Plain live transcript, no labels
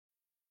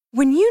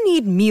When you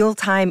need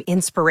mealtime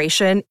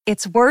inspiration,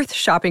 it's worth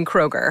shopping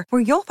Kroger,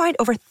 where you'll find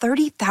over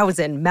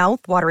 30,000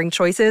 mouth-watering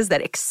choices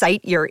that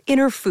excite your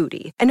inner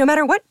foodie. And no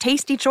matter what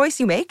tasty choice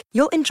you make,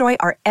 you'll enjoy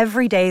our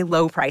everyday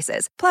low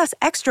prices, plus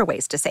extra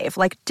ways to save,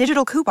 like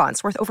digital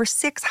coupons worth over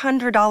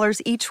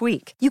 $600 each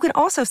week. You can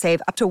also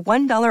save up to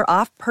 $1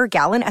 off per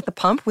gallon at the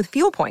pump with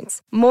fuel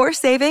points. More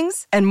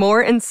savings and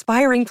more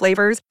inspiring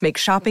flavors make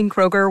shopping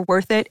Kroger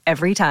worth it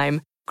every time.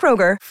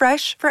 Kroger,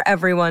 fresh for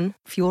everyone.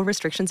 Fuel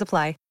restrictions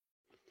apply.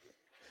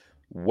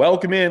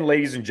 Welcome in,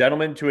 ladies and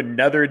gentlemen, to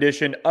another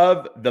edition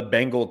of the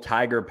Bengal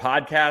Tiger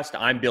podcast.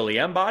 I'm Billy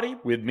Embody.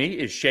 With me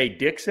is Shay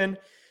Dixon.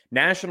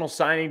 National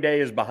Signing Day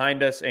is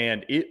behind us,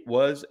 and it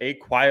was a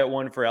quiet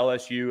one for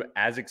LSU,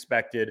 as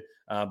expected.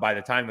 By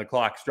the time the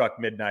clock struck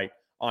midnight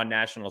on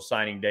National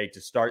Signing Day to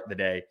start the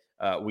day,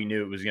 we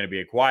knew it was going to be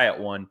a quiet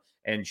one.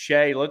 And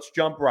Shay, let's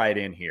jump right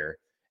in here.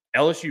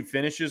 LSU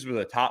finishes with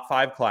a top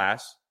 5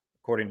 class,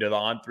 according to the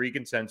On3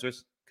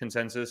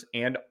 consensus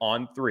and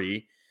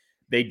On3.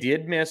 They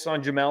did miss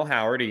on Jamel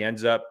Howard. He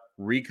ends up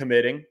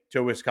recommitting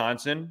to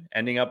Wisconsin,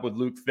 ending up with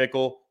Luke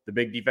Fickell, the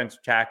big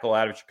defensive tackle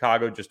out of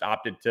Chicago, just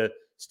opted to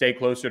stay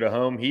closer to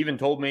home. He even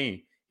told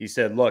me, he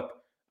said, look,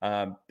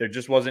 there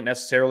just wasn't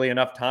necessarily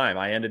enough time.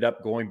 I ended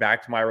up going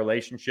back to my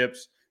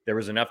relationships. There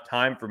was enough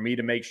time for me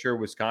to make sure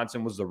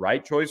Wisconsin was the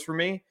right choice for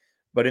me.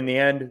 But in the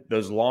end,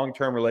 those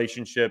long-term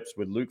relationships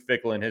with Luke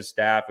Fickell and his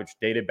staff, which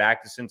dated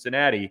back to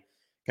Cincinnati,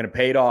 kind of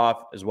paid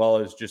off, as well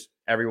as just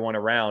everyone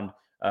around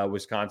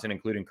Wisconsin,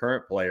 including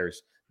current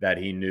players that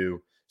he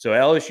knew. So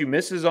LSU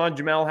misses on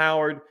Jamel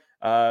Howard,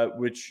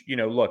 which,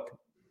 look,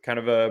 kind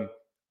of a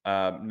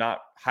not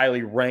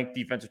highly ranked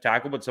defensive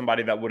tackle, but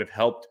somebody that would have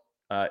helped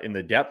in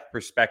the depth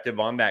perspective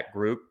on that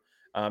group.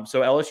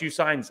 So LSU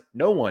signs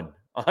no one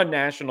on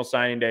National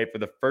Signing Day for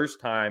the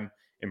first time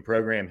in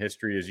program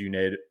history, as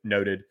you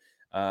noted.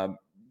 Kind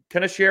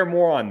of share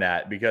more on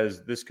that,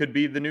 because this could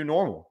be the new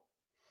normal.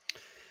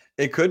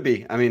 It could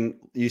be. I mean,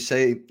 you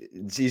say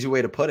it's an easy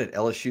way to put it.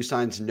 LSU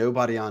signs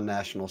nobody on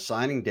National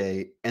Signing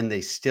Day, and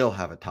they still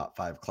have a top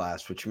 5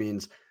 class, which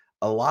means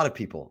a lot of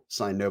people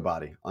sign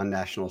nobody on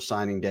National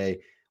Signing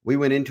Day. We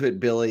went into it,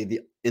 Billy,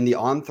 in the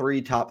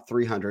On3 top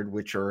 300,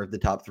 which are the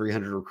top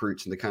 300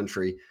 recruits in the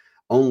country,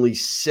 only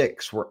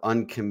 6 were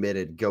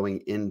uncommitted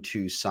going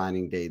into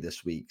signing day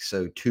this week.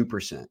 So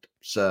 2%.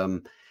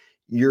 So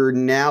you're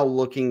now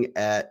looking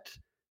at,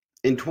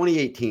 in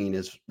 2018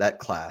 is that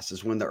class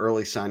is when the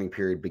early signing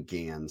period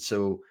began.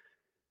 So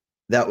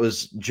that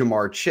was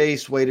Jamar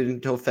Chase waited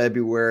until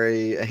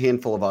February, a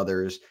handful of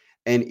others.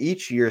 And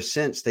each year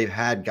since, they've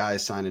had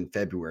guys sign in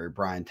February.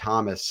 Brian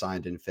Thomas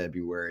signed in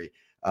February.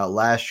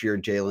 Last year,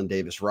 Jalen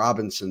Davis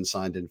Robinson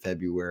signed in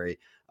February.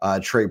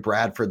 Trey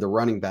Bradford, the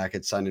running back,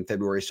 had signed in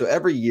February. So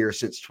every year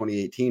since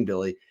 2018,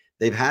 Billy,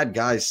 they've had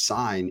guys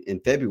sign in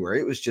February.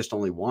 It was just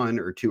only 1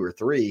 or 2 or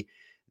 3.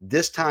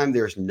 This time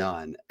there's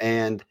none.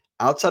 And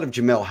outside of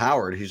Jamel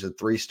Howard, who's a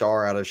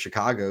 3-star out of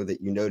Chicago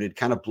that you noted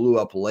kind of blew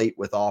up late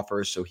with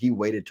offers, so he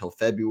waited till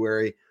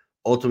February,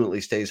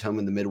 ultimately stays home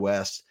in the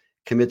Midwest,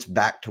 commits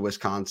back to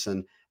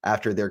Wisconsin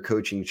after their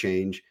coaching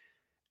change.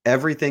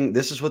 Everything,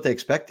 this is what they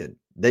expected.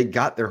 They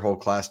got their whole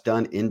class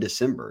done in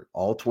December.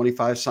 All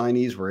 25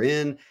 signees were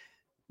in.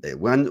 They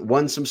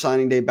won some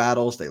signing day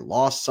battles. They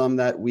lost some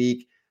that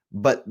week,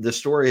 but the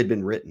story had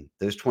been written.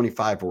 Those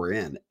 25 were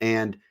in.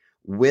 And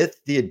with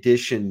the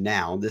addition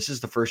now, this is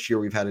the first year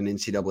we've had an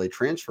NCAA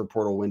transfer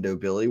portal window,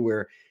 Billy,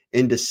 where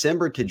in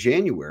December to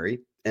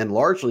January, and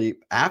largely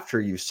after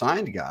you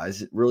signed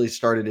guys, it really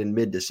started in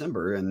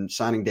mid-December, and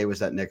signing day was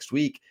that next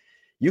week.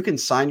 You can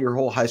sign your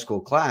whole high school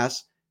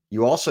class.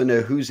 You also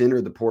know who's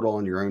entered the portal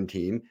on your own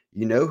team.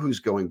 You know who's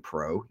going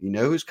pro. You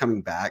know who's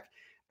coming back.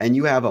 And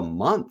you have a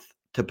month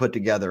to put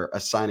together a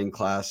signing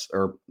class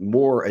or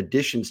more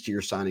additions to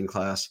your signing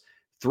class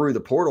through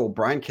the portal.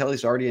 Brian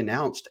Kelly's already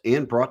announced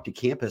and brought to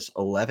campus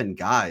 11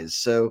 guys.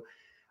 So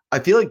I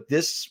feel like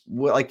this,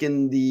 like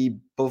in the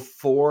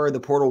before the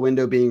portal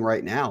window being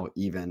right now,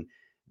 even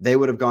they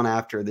would have gone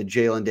after the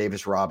Jalen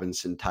Davis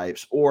Robinson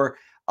types, or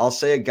I'll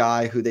say a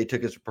guy who they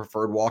took as a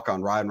preferred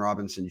walk-on, Ryan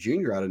Robinson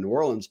Jr. out of New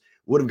Orleans,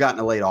 would have gotten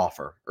a late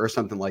offer or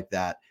something like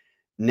that.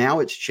 Now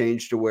it's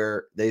changed to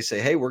where they say,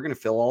 hey, we're going to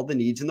fill all the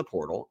needs in the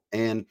portal.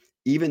 And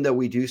even though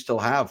we do still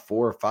have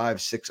 4, 5,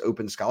 6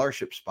 open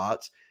scholarship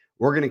spots,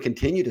 we're going to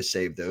continue to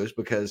save those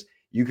because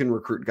you can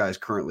recruit guys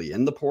currently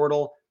in the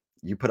portal.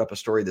 You put up a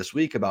story this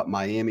week about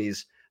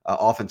Miami's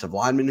offensive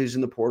lineman who's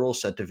in the portal,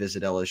 set to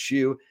visit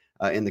LSU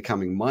in the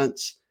coming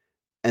months.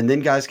 And then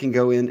guys can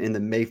go in the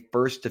May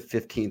 1st to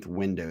 15th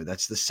window.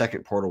 That's the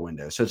second portal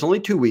window. So it's only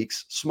 2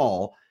 weeks,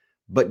 small,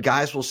 but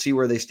guys will see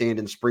where they stand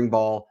in spring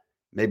ball,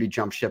 maybe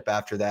jump ship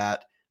after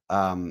that.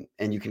 And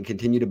you can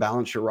continue to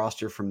balance your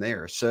roster from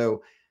there.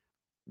 So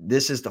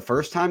this is the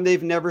first time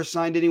they've never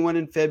signed anyone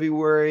in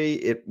February.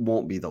 It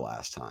won't be the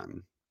last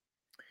time.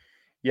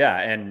 Yeah,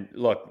 and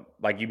look,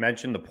 like you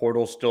mentioned, the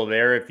portal's still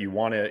there. If you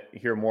want to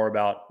hear more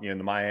about the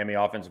Miami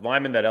offensive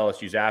lineman that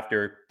LSU's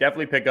after,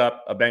 definitely pick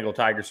up a Bengal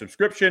Tiger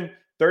subscription.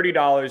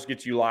 $30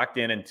 gets you locked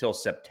in until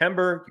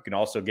September. You can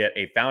also get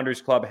a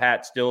Founders Club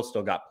hat still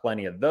got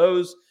plenty of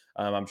those.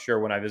 I'm sure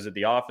when I visit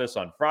the office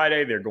on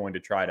Friday, they're going to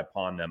try to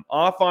pawn them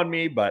off on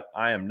me, but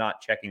I am not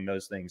checking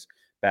those things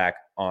back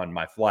on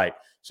my flight.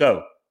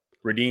 So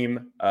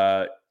redeem,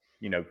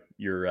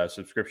 your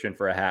subscription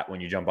for a hat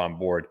when you jump on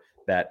board.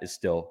 That is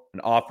still an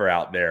offer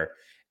out there.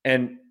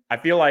 And I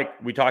feel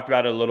like we talked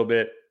about it a little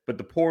bit, but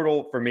the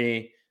portal for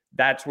me,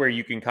 that's where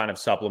you can kind of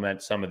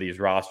supplement some of these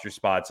roster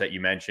spots that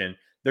you mentioned.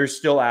 They're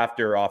still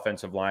after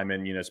offensive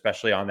linemen,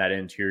 especially on that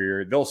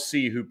interior. They'll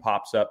see who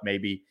pops up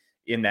maybe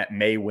in that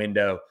May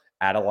window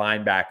at a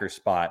linebacker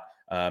spot,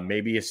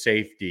 maybe a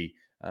safety.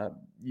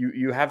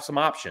 You have some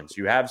options.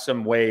 You have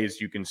some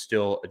ways you can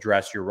still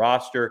address your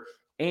roster.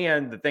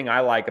 And the thing I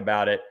like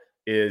about it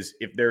is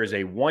if there is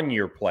a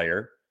one-year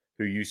player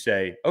who you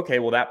say, okay,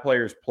 well, that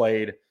player's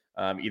played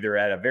either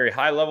at a very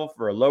high level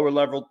for a lower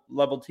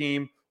level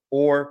team,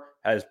 or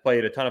has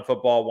played a ton of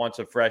football, wants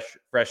a fresh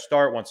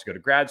start, wants to go to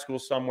grad school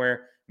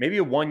somewhere, maybe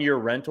a one-year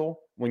rental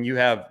when you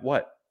have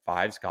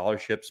 5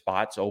 scholarship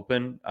spots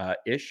open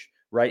ish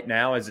right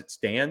now as it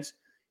stands.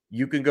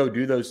 You can go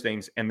do those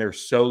things and they're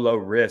so low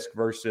risk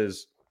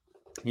versus,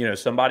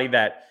 somebody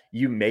that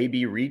you may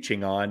be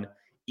reaching on,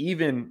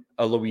 even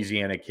a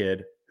Louisiana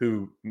kid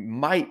who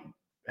might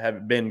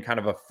have been kind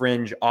of a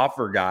fringe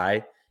offer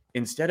guy,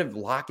 instead of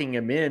locking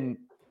him in,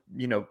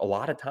 a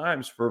lot of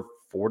times for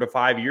 4 to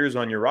 5 years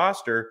on your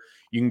roster,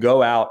 you can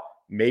go out,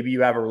 maybe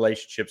you have a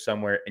relationship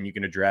somewhere and you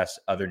can address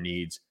other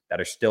needs that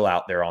are still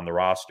out there on the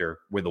roster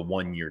with a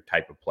one-year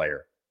type of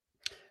player.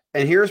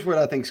 And here's what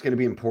I think is going to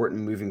be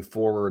important moving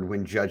forward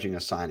when judging a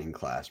signing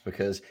class,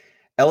 because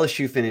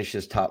LSU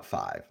finishes top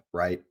 5,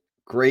 right?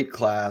 Great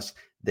class.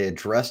 They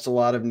addressed a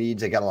lot of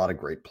needs. They got a lot of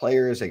great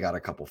players. They got a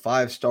couple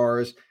 5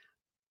 stars.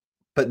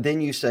 But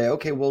then you say,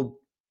 okay, well,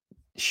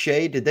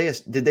 Shay, did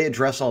they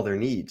address all their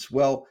needs?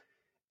 Well,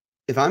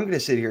 if I'm going to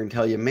sit here and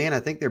tell you, man, I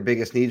think their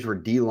biggest needs were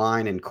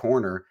D-line and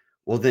corner,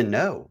 well, then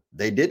no,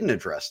 they didn't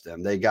address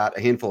them. They got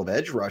a handful of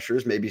edge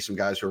rushers, maybe some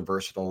guys who are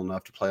versatile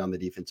enough to play on the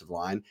defensive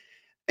line,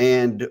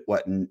 and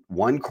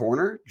one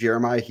corner,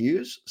 Jeremiah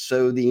Hughes.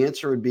 So the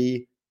answer would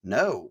be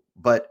no,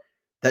 but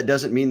that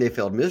doesn't mean they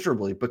failed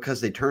miserably,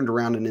 because they turned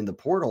around and in the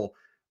portal,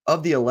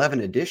 of the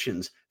 11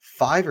 additions,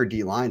 5 are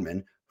D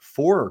linemen,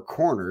 4 are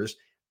corners.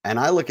 And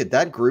I look at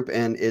that group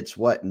and it's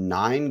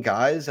 9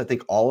 guys. I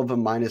think all of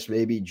them minus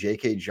maybe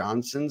J.K.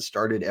 Johnson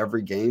started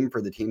every game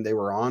for the team they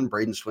were on.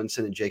 Braden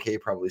Swinson and J.K.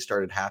 probably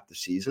started half the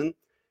season.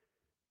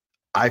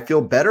 I feel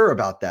better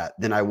about that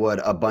than I would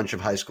a bunch of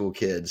high school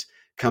kids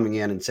coming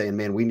in and saying,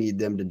 man, we need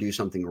them to do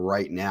something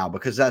right now,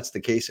 because that's the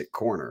case at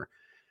corner.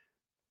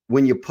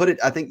 When you put it,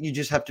 I think you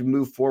just have to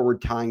move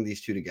forward tying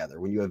these two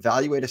together. When you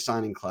evaluate a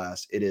signing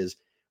class, it is,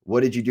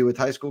 what did you do with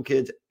high school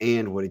kids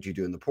and what did you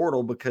do in the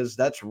portal? Because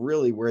that's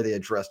really where they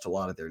addressed a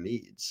lot of their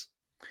needs.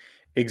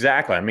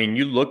 Exactly. I mean,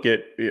 you look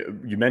at,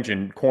 you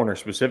mentioned corner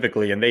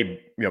specifically, and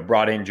they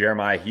brought in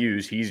Jeremiah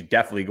Hughes. He's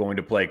definitely going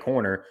to play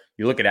corner.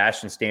 You look at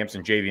Ashton Stamps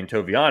and Javian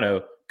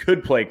Toviano,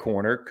 could play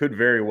corner, could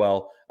very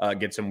well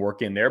get some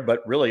work in there,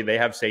 but really they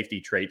have safety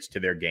traits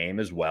to their game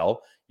as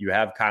well. You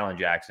have Kylan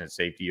Jackson at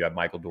safety. You have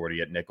Michael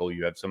Doherty at nickel.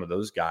 You have some of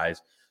those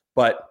guys.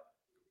 But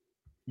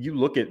you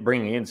look at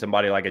bringing in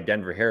somebody like a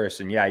Denver Harris,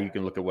 and yeah, you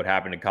can look at what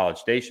happened in College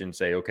Station and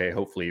say, okay,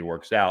 hopefully he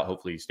works out.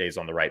 Hopefully he stays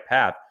on the right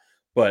path.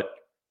 But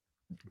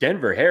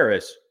Denver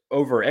Harris,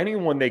 over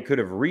anyone they could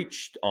have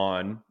reached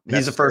on,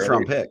 he's a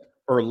first-round pick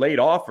or late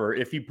offer,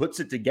 if he puts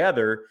it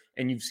together,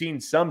 and you've seen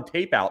some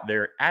tape out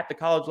there at the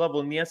college level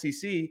in the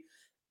SEC,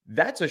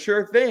 that's a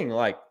sure thing.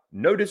 Like,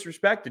 no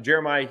disrespect to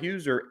Jeremiah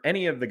Hughes or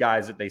any of the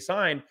guys that they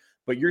signed,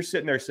 but you're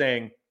sitting there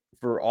saying,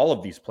 for all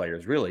of these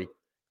players, really,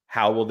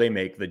 how will they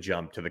make the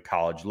jump to the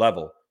college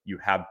level? You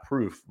have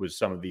proof with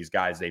some of these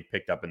guys they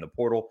picked up in the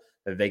portal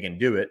that they can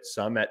do it,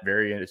 some at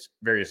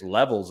various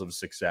levels of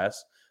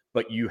success,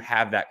 but you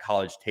have that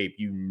college tape.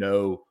 You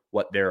know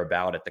what they're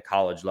about at the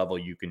college level.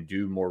 You can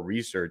do more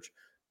research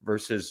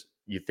versus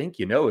you think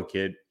you know a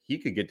kid. He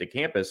could get to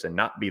campus and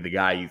not be the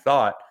guy you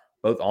thought,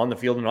 both on the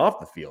field and off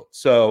the field.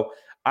 So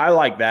I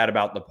like that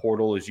about the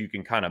portal, is you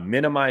can kind of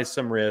minimize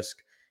some risk.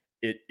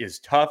 It is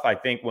tough, I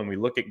think, when we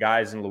look at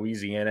guys in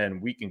Louisiana,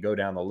 and we can go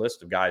down the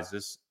list of guys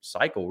this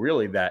cycle,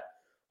 really, that,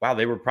 wow,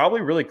 they were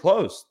probably really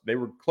close. They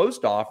were close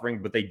to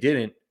offering, but they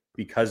didn't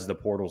because the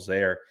portal's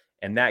there.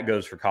 And that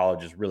goes for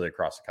colleges really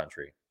across the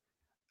country.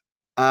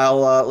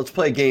 Let's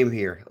play a game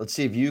here. Let's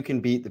see if you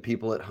can beat the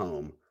people at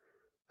home.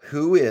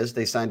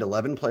 They signed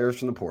 11 players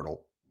from the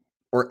portal,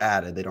 or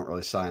added, they don't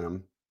really sign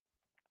them,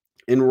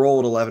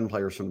 enrolled 11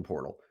 players from the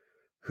portal.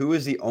 Who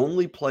is the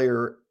only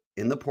player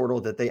in the portal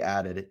that they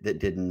added that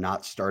did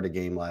not start a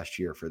game last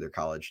year for their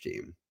college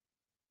team?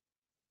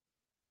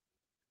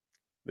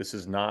 This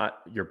is not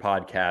your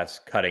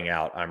podcast cutting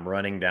out. I'm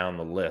running down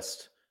the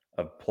list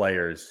of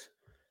players.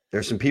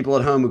 There's some people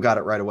at home who got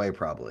it right away,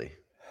 probably.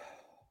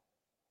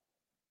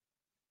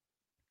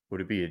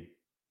 Would it be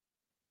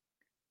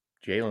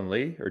Jalen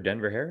Lee or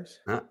Denver Harris?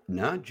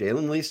 No,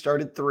 Jalen Lee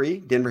started 3.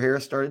 Denver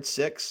Harris started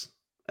 6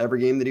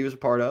 every game that he was a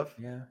part of.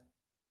 Yeah.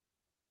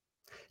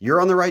 You're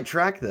on the right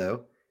track,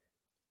 though.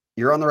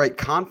 You're on the right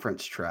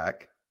conference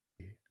track.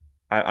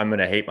 I'm going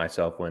to hate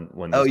myself when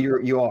Oh, this.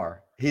 you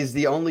are. He's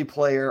the only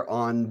player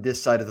on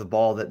this side of the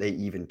ball that they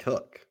even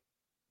took.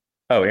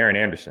 Oh, Aaron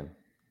Anderson.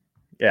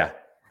 Yeah.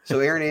 So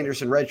Aaron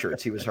Anderson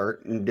redshirts. He was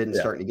hurt and didn't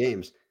Yeah. start any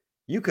games.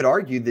 You could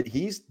argue that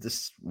he's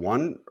this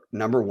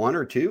number one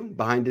or two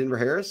behind Denver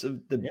Harris of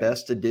the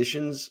best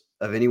additions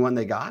of anyone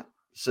they got.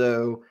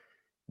 So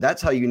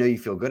that's how you know you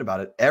feel good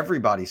about it.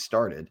 Everybody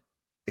started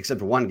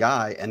except one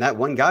guy, and that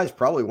one guy is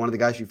probably one of the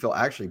guys you feel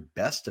actually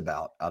best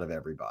about out of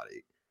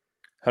everybody.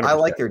 100%. I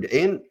like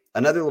and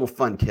another little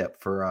fun tip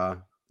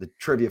for the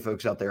trivia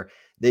folks out there.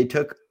 They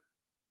took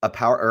a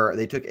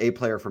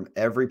player from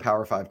every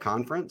Power 5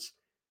 conference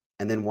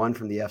and then one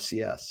from the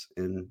FCS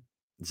in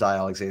Zy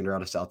Alexander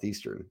out of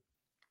Southeastern.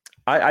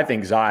 I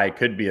think Zy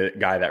could be a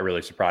guy that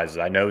really surprises.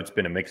 I know it's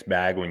been a mixed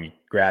bag when you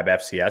grab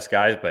FCS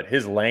guys, but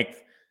his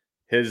length,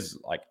 his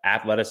like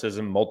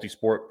athleticism,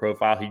 multi-sport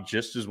profile, he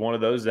just is one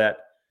of those that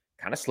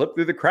kind of slipped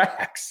through the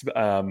cracks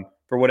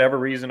for whatever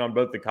reason on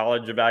both the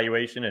college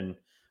evaluation and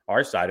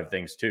our side of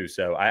things too.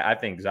 So I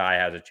think Zy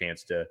has a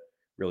chance to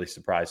really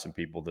surprise some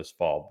people this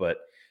fall. But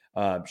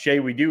Shay,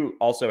 we do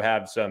also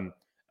have some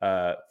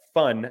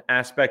fun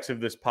aspects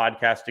of this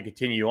podcast to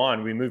continue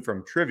on. We move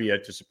from trivia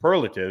to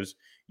superlatives.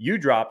 You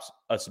dropped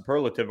a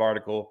superlative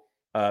article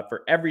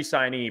for every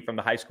signee from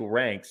the high school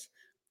ranks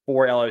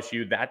for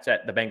LSU. That's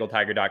at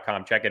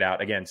thebengaltiger.com. Check it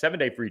out. Again,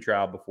 7-day free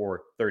trial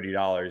before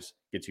 $30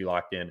 gets you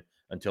locked in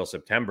until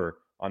September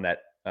on that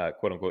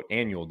quote unquote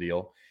annual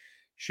deal.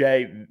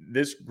 Shay,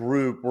 this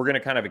group, we're going to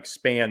kind of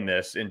expand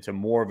this into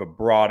more of a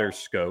broader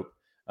scope.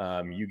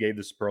 You gave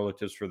the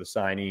superlatives for the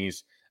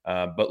signees,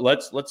 but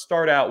let's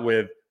start out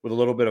with a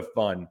little bit of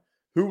fun.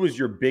 Who was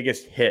your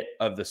biggest hit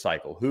of the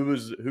cycle?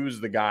 Who's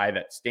the guy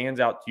that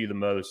stands out to you the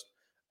most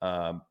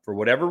for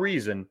whatever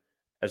reason,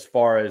 as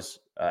far as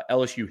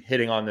LSU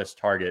hitting on this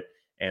target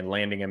and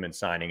landing him and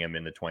signing him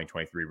in the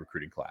 2023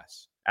 recruiting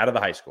class out of the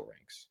high school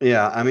ranks?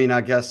 Yeah, I mean,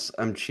 I guess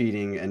I'm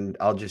cheating, and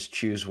I'll just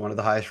choose one of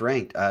the highest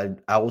ranked.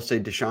 I will say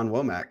Deshaun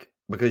Womack,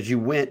 because you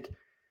went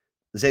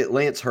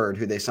Lance Hurd,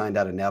 who they signed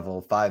out of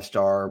Neville,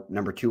 5-star,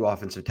 number 2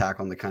 offensive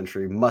tackle in the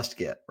country, must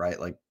get, right?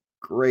 Like,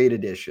 great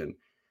addition.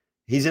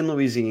 He's in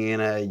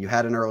Louisiana. You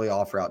had an early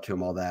offer out to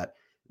him, all that.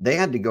 They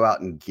had to go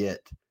out and get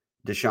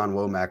Deshaun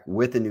Womack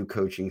with a new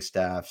coaching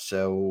staff.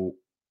 So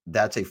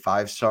that's a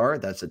 5-star.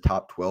 That's a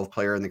top 12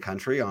 player in the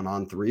country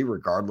on 3,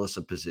 regardless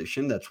of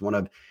position. That's one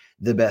of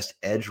the best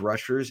edge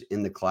rushers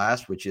in the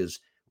class, which is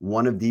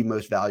one of the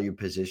most valued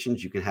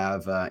positions you can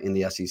have in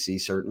the SEC,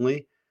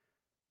 certainly.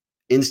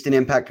 Instant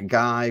impact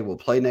guy, will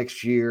play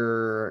next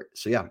year.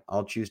 So yeah,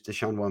 I'll choose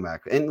Deshaun Womack,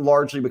 and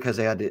largely because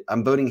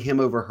I'm voting him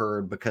over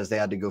Hurd because they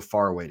had to go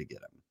far away to get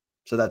him.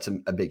 So that's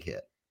a big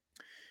hit.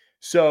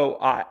 So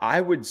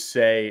I would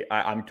say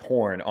I'm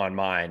torn on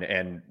mine,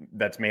 and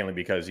that's mainly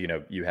because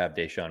you have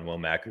Deshaun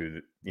Womack, who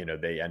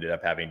they ended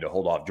up having to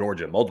hold off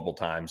Georgia multiple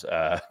times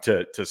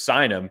to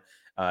sign him,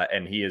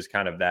 and he is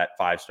kind of that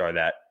 5-star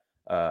that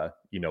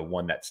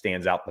one that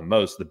stands out the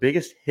most. The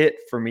biggest hit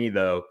for me,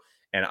 though.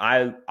 And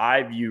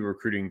I view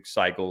recruiting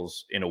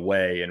cycles in a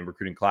way, and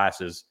recruiting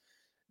classes,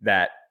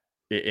 that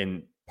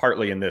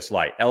partly in this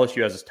light.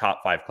 LSU has its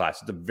top 5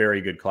 class. It's a very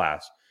good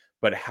class.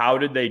 But how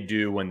did they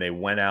do when they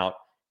went out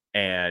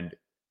and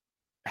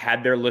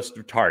had their list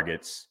of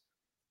targets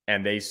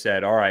and they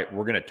said, all right,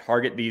 we're going to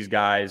target these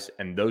guys,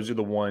 and those are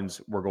the ones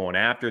we're going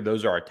after.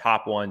 Those are our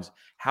top ones.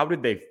 How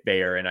did they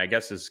fare? And I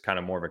guess this is kind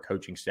of more of a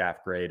coaching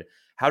staff grade.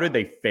 How did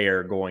they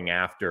fare going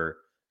after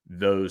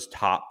those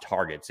top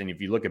targets? And if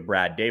you look at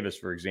Brad Davis,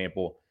 for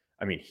example,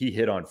 I mean, he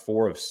hit on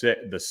 4 of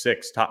the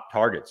 6 top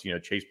targets.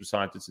 Chase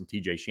Bisontis and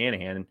TJ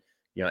Shanahan,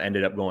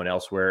 ended up going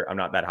elsewhere. I'm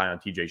not that high on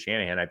TJ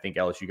Shanahan. I think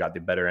LSU got the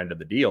better end of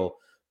the deal,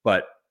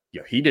 but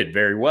he did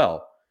very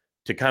well.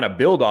 To kind of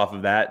build off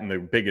of that in the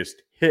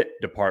biggest hit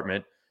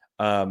department,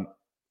 part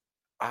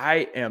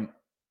of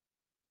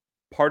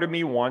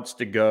me wants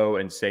to go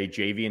and say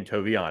JV and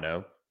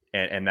Toviano,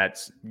 and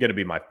that's going to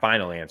be my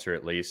final answer,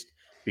 at least,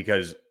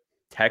 because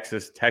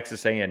Texas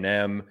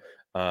A&M,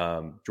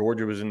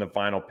 Georgia was in the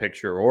final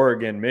picture.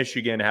 Oregon,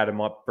 Michigan had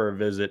him up for a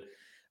visit.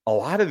 A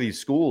lot of these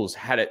schools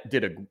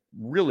did a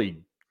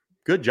really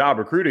good job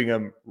recruiting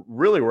him,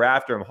 really were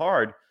after him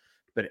hard.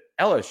 But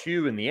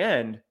LSU, in the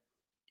end,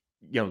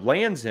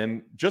 lands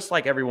him just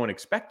like everyone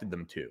expected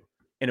them to.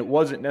 And it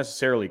wasn't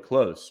necessarily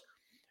close.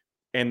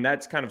 And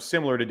that's kind of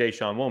similar to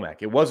Deshaun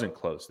Womack. It wasn't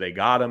close. They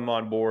got him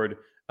on board.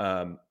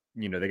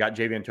 They got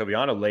Javian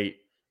Toviano late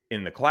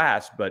in the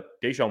class, but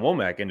Deshaun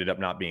Womack ended up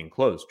not being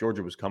close.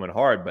 Georgia was coming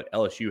hard, but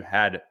LSU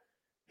had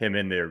him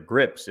in their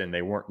grips and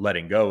they weren't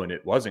letting go, and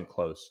it wasn't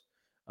close.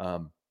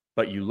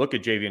 But you look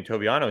at Javian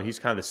Toviano, he's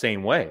kind of the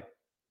same way.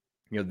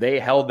 They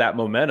held that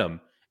momentum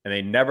and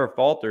they never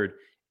faltered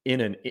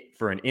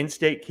for an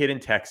in-state kid in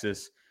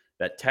Texas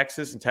that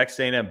Texas and Texas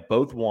A&M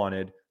both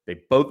wanted.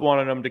 They both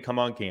wanted him to come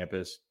on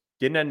campus.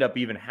 Didn't end up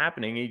even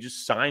happening. He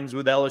just signs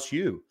with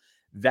LSU.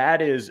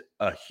 That is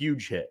a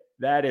huge hit.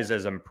 That is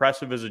as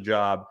impressive as a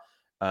job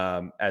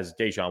as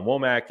Dejan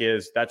Womack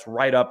is. That's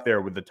right up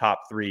there with the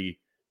top 3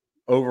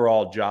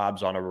 overall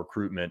jobs on a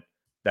recruitment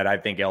that I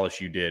think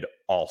LSU did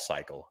all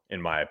cycle,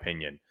 in my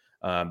opinion.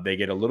 They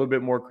get a little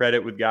bit more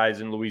credit with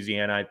guys in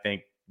Louisiana, I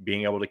think,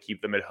 being able to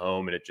keep them at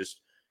home, and it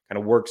just kind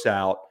of works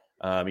out,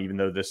 even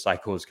though this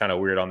cycle is kind of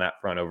weird on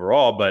that front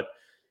overall. But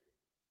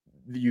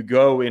you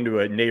go into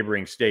a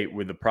neighboring state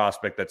with the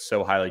prospect that's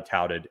so highly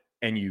touted,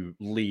 and you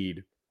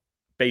lead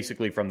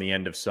basically from the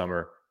end of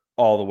summer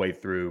all the way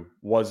through.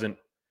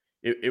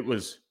 It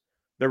was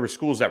there were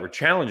schools that were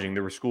challenging.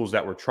 There were schools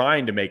that were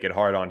trying to make it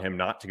hard on him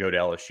not to go to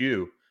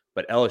LSU,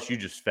 but LSU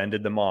just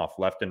fended them off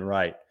left and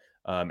right.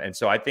 And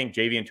so I think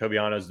Javian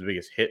Tobiano is the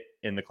biggest hit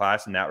in the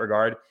class in that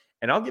regard.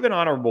 And I'll give an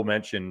honorable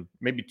mention,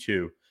 maybe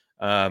 2,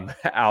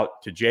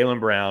 out to Jaylen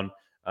Brown,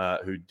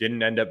 who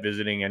didn't end up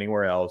visiting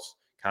anywhere else.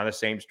 Kind of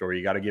same story.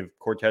 You got to give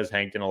Cortez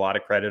Hankton a lot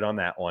of credit on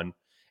that one.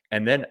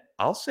 And then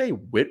I'll say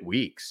Whit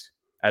Weeks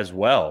as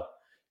well.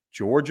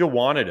 Georgia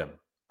wanted him.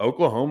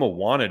 Oklahoma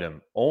wanted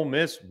him. Ole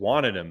Miss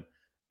wanted him.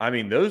 I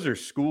mean, those are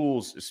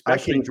schools,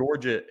 especially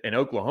Georgia and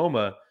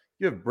Oklahoma.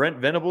 You have Brent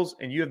Venables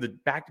and you have the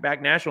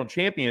back-to-back national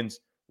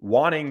champions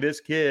wanting this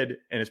kid,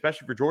 and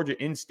especially for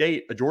Georgia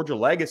in-state, a Georgia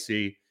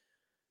legacy.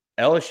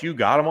 LSU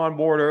got him on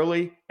board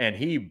early, and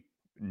he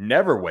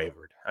never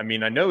wavered. I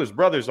mean, I know his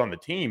brother's on the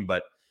team,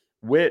 but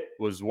Whit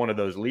was one of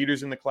those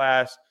leaders in the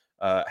class,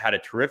 had a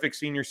terrific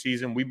senior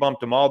season. We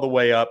bumped him all the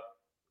way up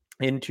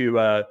into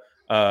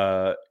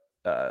the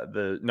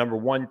number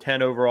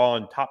 110 overall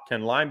and top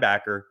 10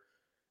 linebacker.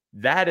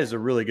 That is a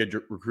really good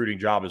recruiting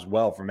job as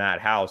well for Matt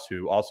House,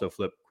 who also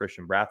flipped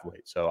Christian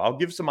Brathwaite. So I'll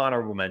give some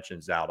honorable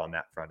mentions out on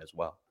that front as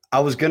well.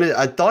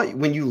 I thought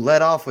when you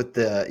led off with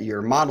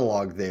your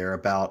monologue there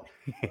about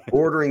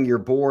ordering your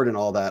board and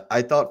all that,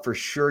 I thought for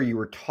sure you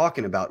were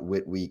talking about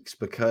Whit Weeks,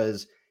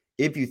 because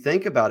if you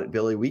think about it,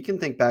 Billy, we can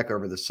think back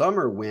over the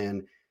summer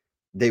when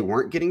they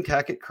weren't getting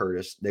Tackett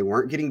Curtis, they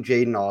weren't getting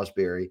Jaden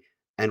Osbury,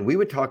 and we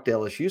would talk to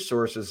LSU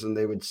sources and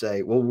they would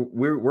say, well,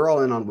 we're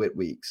all in on Whit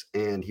Weeks.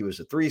 And he was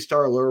a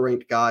 3-star lower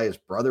ranked guy. His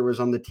brother was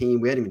on the team.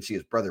 We hadn't even seen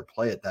his brother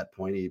play at that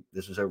point.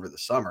 This was over the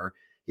summer.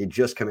 He had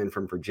just come in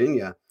from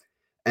Virginia.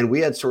 And we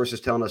had sources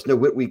telling us, no,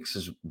 Whit Weeks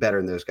is better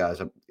than those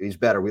guys. He's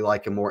better. We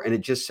like him more. And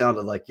it just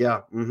sounded like,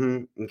 yeah,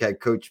 okay,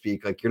 coach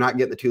speak. Like, you're not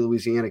getting the 2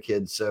 Louisiana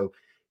kids, so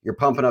you're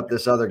pumping up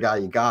this other guy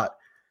you got.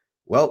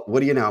 Well, what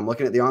do you know? I'm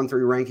looking at the On3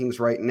 rankings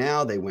right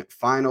now. They went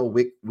final.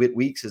 Whit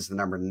Weeks is the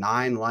number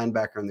 9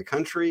 linebacker in the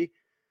country.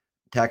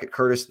 Tackett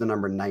Curtis, the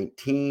number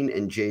 19,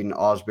 and Jaden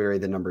Osbury,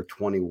 the number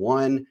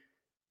 21.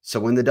 So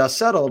when the dust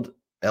settled,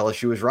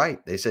 LSU was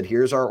right. They said,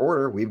 here's our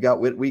order. We've got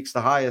Whit Weeks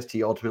the highest.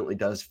 He ultimately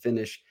does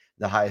finish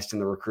the highest in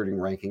the recruiting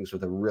rankings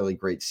with a really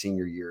great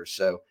senior year.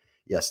 So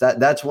yes,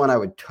 that's one I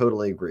would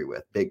totally agree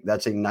with.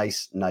 That's a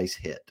nice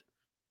hit.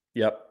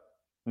 Yep.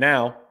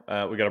 Now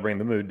we got to bring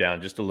the mood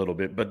down just a little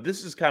bit, but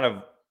this is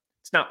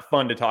it's not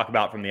fun to talk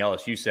about from the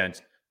LSU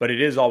sense, but it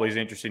is always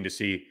interesting to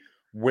see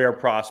where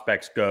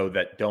prospects go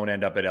that don't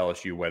end up at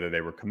LSU, whether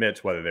they were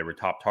commits, whether they were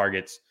top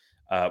targets.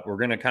 We're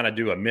going to kind of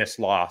do a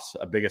miss-loss,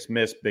 a biggest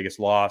miss, biggest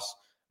loss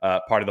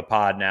part of the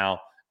pod now.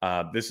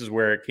 This is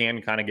where it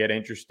can kind of get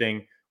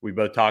interesting. We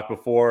both talked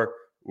before.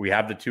 We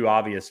have the 2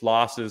 obvious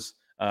losses,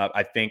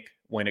 I think,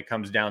 when it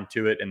comes down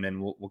to it, and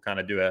then we'll kind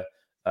of do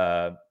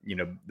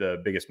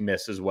the biggest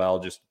miss as well,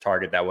 just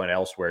target that one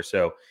elsewhere.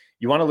 So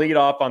you want to lead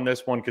off on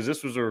this one, because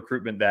this was a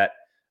recruitment that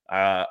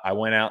I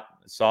went out,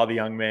 saw the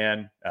young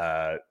man,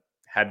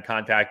 had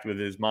contact with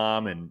his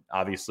mom, and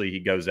obviously he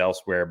goes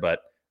elsewhere.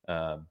 But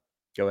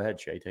go ahead,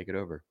 Shay, take it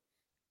over.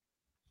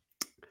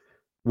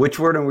 Which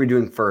word are we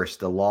doing first,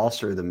 the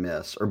loss or the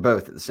miss, or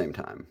both at the same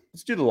time?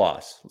 Let's do the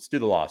loss. Let's do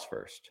the loss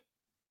first.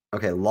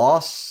 Okay,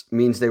 loss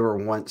means they were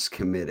once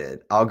committed.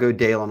 I'll go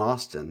Dalen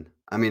Austin.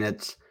 I mean,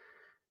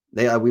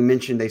 we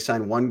mentioned they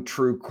signed 1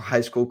 true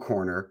high school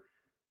corner,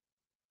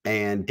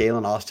 and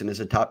Dalen Austin is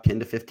a top 10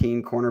 to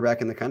 15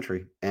 cornerback in the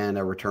country and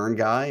a return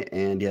guy,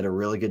 and he had a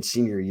really good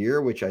senior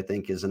year, which I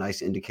think is a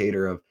nice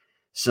indicator of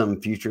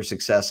some future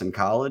success in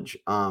college.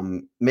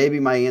 Maybe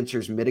my answer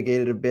is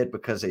mitigated a bit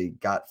because they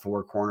got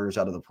 4 corners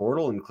out of the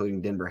portal,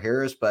 including Denver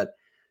Harris. But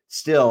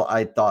still,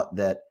 I thought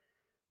that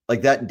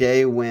like that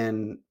day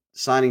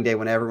signing day,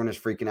 when everyone was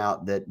freaking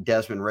out that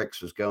Desmond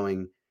Ricks was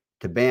going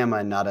to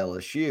Bama and not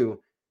LSU,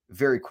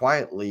 very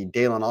quietly,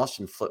 Dalen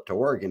Austin flipped to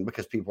Oregon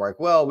because people were like,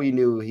 well, we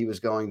knew he was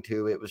going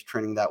to. It was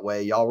trending that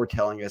way. Y'all were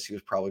telling us he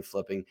was probably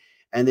flipping,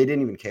 and they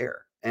didn't even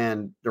care.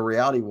 And the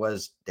reality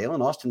was Dalen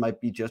Austin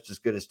might be just as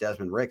good as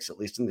Desmond Ricks, at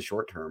least in the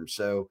short term.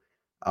 So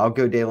I'll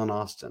go Dalen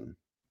Austin.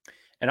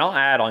 And I'll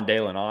add on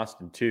Dalen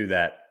Austin, too,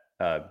 that,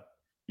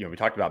 we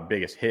talked about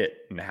biggest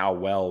hit and how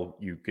well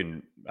you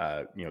can,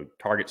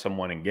 target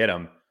someone and get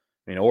them.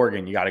 In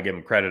Oregon, you got to give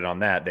him credit on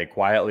that. They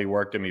quietly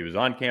worked him. He was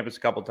on campus a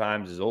couple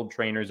times. His old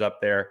trainer's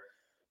up there.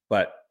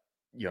 But,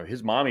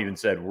 his mom even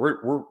said,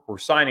 we're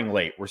signing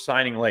late. We're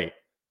signing late.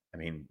 I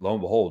mean, lo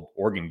and behold,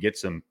 Oregon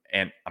gets him,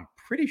 and I'm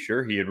pretty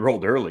sure he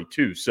enrolled early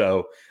too.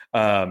 So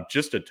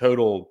just a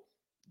total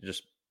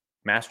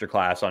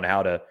masterclass on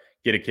how to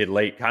get a kid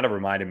late. Kind of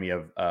reminded me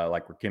of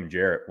like Rakim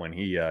Jarrett when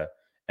he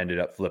ended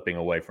up flipping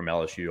away from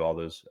LSU all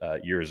those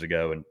years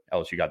ago, and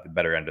LSU got the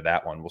better end of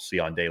that one. We'll see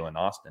on Dalen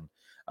Austin.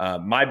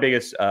 My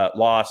biggest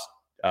loss,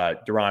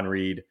 Duron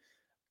Reed.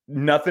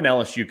 Nothing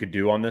LSU could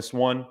do on this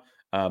one,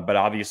 but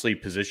obviously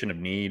position of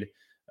need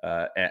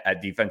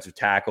at defensive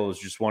tackle is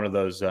just one of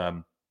those.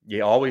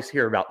 You always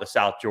hear about the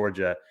South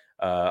Georgia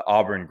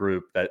Auburn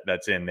group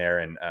that's in there,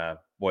 and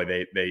boy,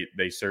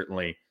 they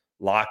certainly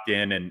locked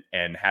in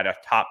and had a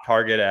top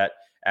target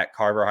at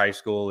Carver High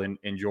School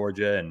in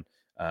Georgia,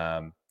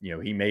 and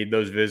he made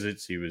those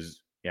visits. He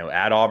was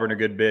at Auburn a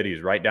good bit. He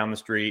was right down the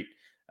street,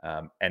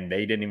 and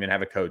they didn't even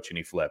have a coach, and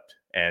he flipped.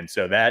 And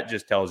so that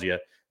just tells you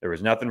there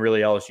was nothing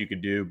really else you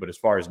could do. But as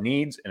far as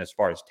needs and as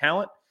far as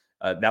talent,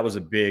 that was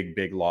a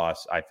big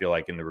loss, I feel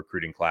like, in the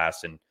recruiting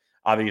class. And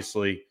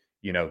obviously,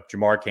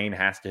 Jamar Cain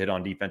has to hit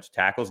on defensive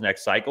tackles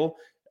next cycle.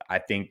 I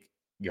think,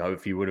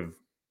 if he would have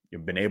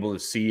been able to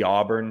see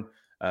Auburn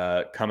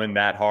coming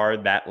that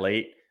hard, that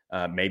late,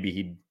 maybe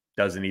he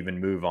doesn't even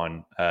move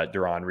on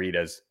Duron Reed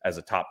as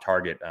a top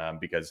target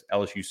because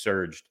LSU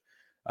surged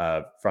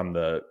from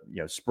the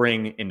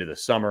spring into the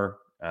summer,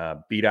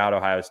 beat out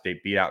Ohio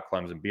State, beat out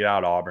Clemson, beat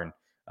out Auburn.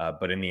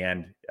 But in the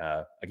end,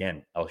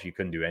 again, LSU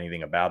couldn't do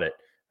anything about it,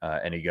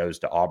 and he goes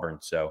to Auburn.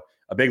 So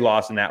a big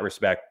loss in that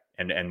respect,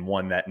 and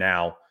one that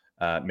now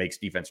makes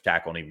defensive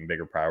tackle an even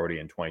bigger priority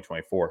in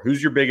 2024.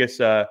 Who's your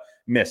biggest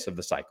miss of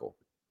the cycle?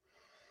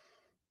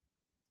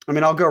 I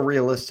mean, I'll go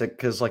realistic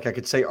because, I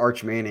could say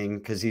Arch Manning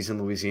because he's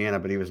in Louisiana,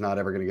 but he was not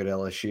ever going to go to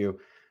LSU.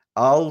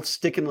 I'll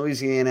stick in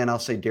Louisiana, and I'll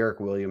say Derek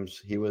Williams.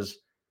 He was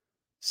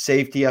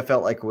safety. I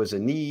felt like it was a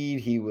need.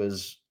 He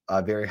was a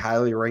very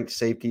highly ranked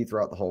safety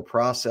throughout the whole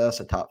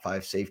process, a top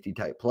 5 safety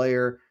type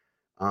player.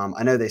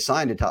 I know they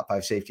signed a top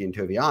 5 safety in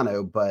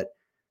Toviano, but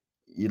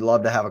you'd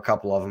love to have a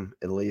couple of them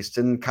at least.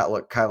 And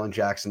Kylan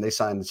Jackson, they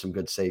signed some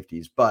good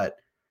safeties, but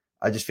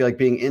I just feel like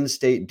being in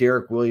state,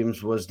 Derek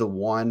Williams was the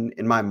one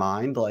in my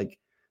mind,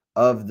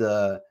 of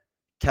the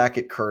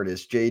Tackett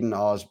Curtis, Jaden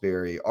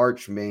Osbury,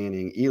 Arch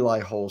Manning, Eli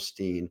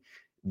Holstein,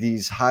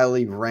 these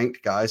highly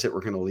ranked guys that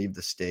were going to leave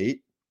the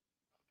state.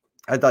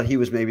 I thought he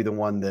was maybe the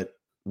one that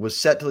was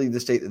set to leave the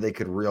state that they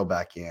could reel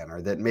back in,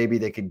 or that maybe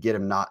they could get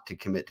him not to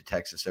commit to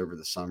Texas over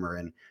the summer.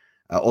 And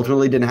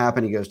ultimately didn't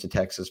happen. He goes to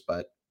Texas,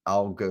 but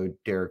I'll go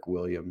Derek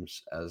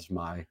Williams as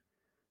my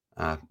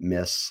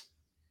miss.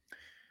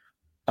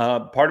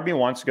 Part of me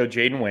wants to go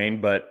Jaden Wayne,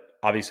 but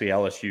obviously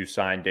LSU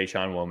signed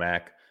Deshaun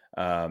Womack.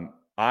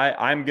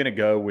 I'm going to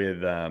go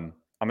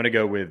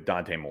with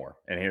Dante Moore.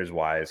 And here's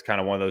why. It's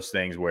kind of one of those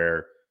things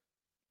where,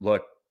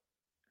 look,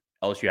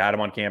 LSU had him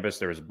on campus.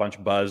 There was a bunch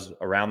of buzz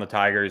around the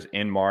Tigers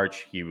in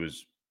March. He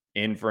was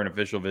in for an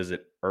official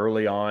visit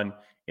early on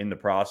in the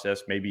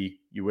process. Maybe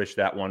you wish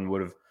that one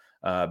would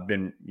have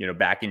been,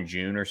 back in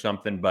June or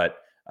something. But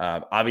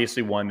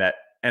obviously one that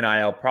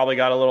NIL probably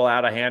got a little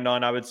out of hand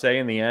on, I would say,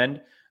 in the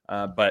end.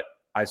 But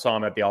I saw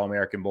him at the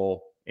All-American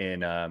Bowl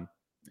in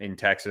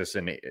Texas,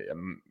 and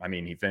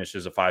he finished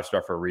as a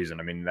 5-star for a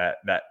reason. I mean,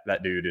 that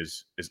dude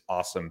is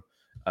awesome,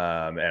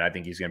 and I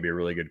think he's going to be a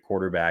really good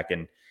quarterback.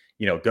 And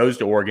goes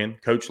to Oregon,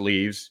 coach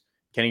leaves.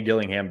 Kenny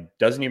Dillingham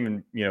doesn't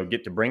even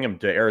get to bring him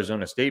to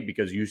Arizona State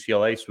because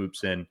UCLA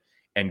swoops in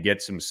and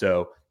gets him.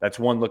 So that's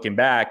one looking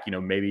back.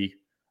 Maybe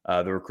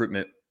the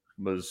recruitment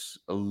was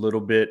a little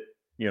bit.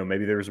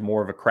 Maybe there was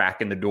more of a crack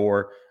in the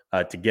door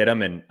to get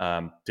him, and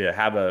to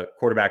have a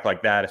quarterback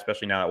like that,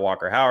 especially now that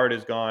Walker Howard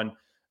is gone,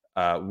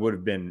 would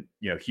have been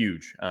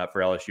huge for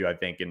LSU, I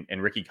think.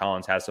 And Ricky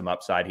Collins has some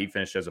upside. He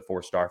finished as a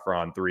 4-star for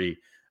on 3,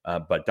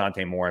 but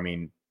Dante Moore,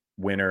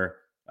 winner,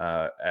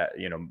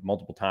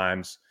 multiple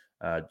times,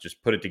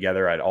 just put it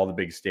together at all the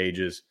big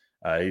stages.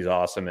 He's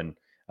awesome, and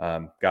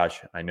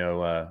gosh, I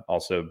know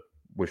also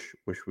wish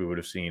we would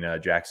have seen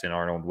Jackson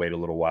Arnold wait a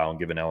little while and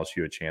given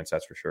LSU a chance.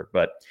 That's for sure.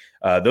 But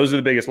those are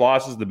the biggest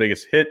losses, the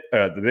biggest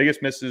the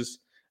biggest misses,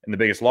 and the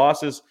biggest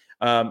losses.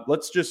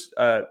 Let's just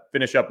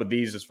finish up with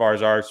these as far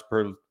as our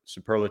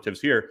superlatives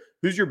here.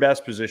 Who's your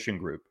best position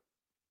group?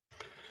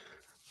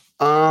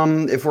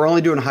 If we're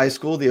only doing high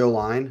school, the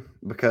O-line,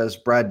 because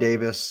Brad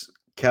Davis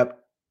kept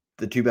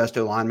the 2 best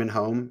O-linemen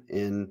home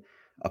in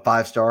a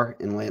 5-star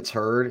in Lance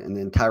Hurd, and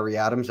then Tyree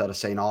Adams out of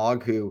St.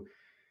 Aug, who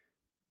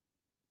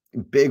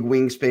big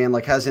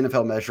wingspan, has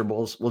NFL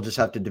measurables. We'll just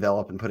have to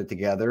develop and put it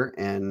together.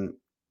 And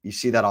you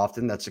see that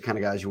often. That's the kind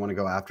of guys you want to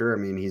go after.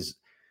 He's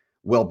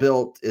well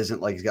built,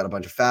 isn't like he's got a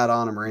bunch of fat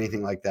on him or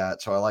anything like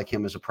that. So I like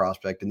him as a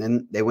prospect. And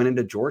then they went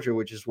into Georgia,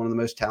 which is one of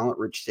the most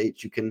talent-rich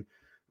states you can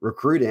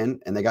recruit in,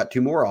 and they got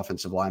 2 more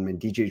offensive linemen.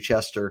 DJ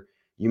Chester,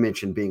 you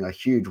mentioned being a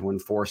huge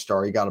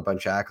 4-star. He got a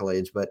bunch of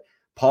accolades, but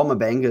Paul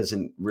Mabenga is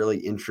a really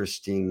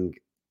interesting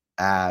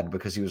ad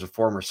because he was a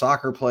former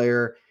soccer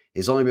player.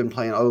 He's only been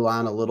playing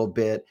O-line a little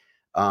bit.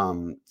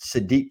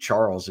 Sadiq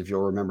Charles, if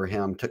you'll remember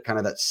him, took kind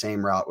of that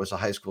same route, was a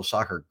high school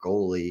soccer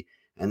goalie,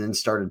 and then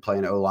started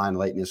playing O-line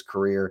late in his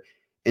career,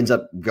 ends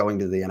up going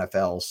to the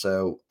NFL.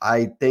 So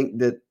I think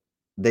that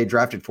they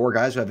drafted 4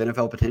 guys who have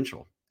NFL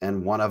potential,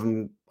 and one of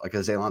them, like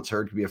as Lance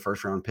Hurd, could be a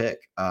 1st-round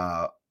pick.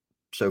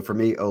 So for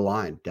me,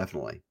 O-line,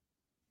 definitely.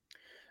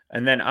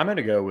 And then I'm going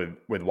to go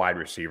with wide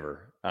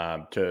receiver.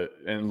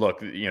 and look,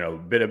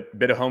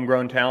 bit of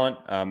homegrown talent,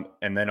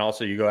 and then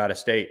also you go out of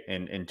state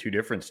in two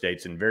different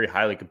states and very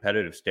highly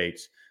competitive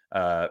states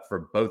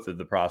for both of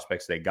the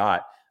prospects they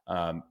got.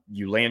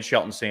 You land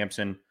Shelton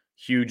Sampson,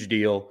 huge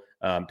deal,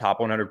 top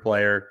 100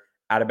 player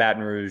out of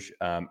Baton Rouge,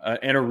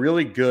 and a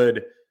really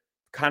good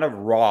kind of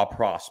raw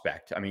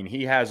prospect. I mean,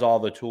 he has all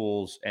the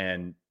tools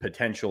and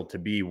potential to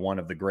be one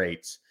of the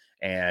greats,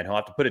 and he'll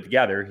have to put it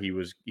together.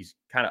 He's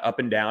kind of up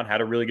and down, had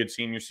a really good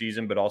senior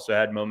season, but also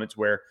had moments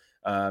where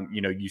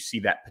you see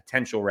that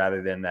potential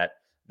rather than that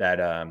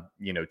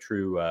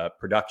true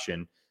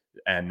production,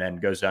 and then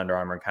goes to Under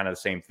Armour and kind of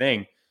the same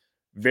thing.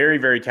 Very,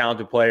 very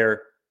talented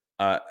player.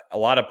 A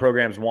lot of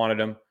programs wanted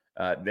him.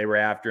 They were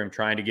after him,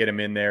 trying to get him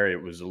in there.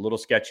 It was a little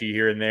sketchy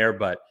here and there,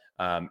 but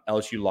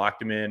LSU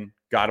locked him in,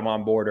 got him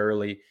on board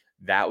early.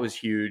 That was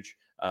huge.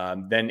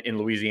 Then in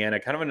Louisiana,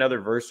 kind of another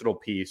versatile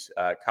piece,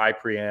 Kai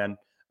Prian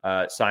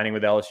signing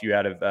with LSU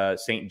out of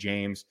St.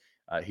 James.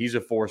 He's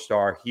a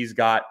 4-star. He's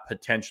got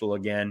potential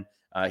again.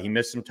 He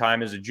missed some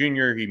time as a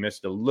junior. He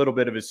missed a little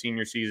bit of his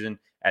senior season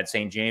at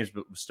St. James,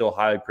 but was still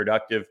highly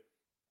productive.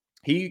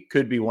 He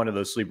could be one of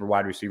those sleeper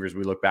wide receivers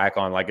we look back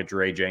on, like a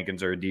Dre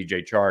Jenkins or a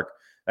DJ Chark,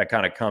 that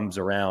kind of comes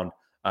around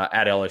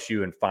at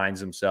LSU and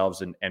finds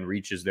themselves and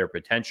reaches their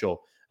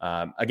potential.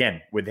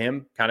 Again, with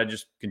him kind of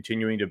just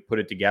continuing to put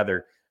it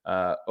together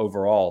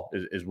overall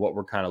is what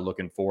we're kind of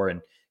looking for.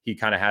 And he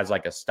kind of has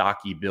like a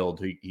stocky build.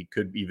 He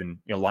could even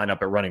line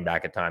up at running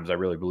back at times. I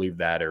really believe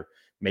that, or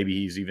maybe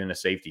he's even a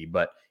safety.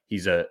 But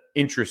he's an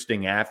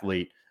interesting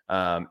athlete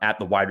at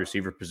the wide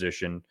receiver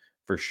position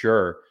for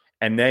sure.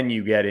 And then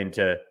you get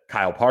into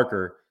Kyle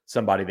Parker,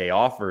 somebody they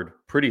offered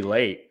pretty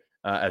late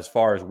as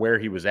far as where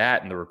he was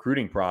at in the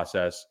recruiting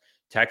process.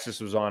 Texas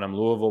was on him.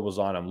 Louisville was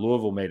on him.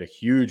 Louisville made a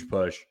huge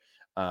push.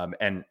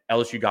 And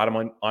LSU got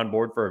him on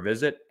board for a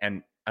visit.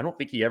 And I don't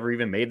think he ever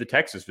even made the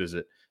Texas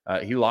visit.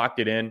 He locked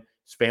it in.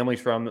 His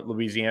family's from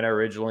Louisiana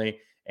originally.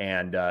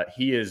 And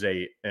he is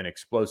an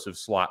explosive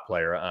slot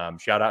player.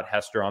 Shout out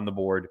Hester on the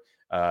board.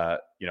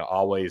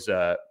 Always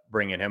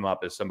bringing him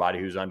up as somebody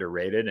who's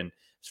underrated. And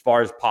as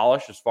far as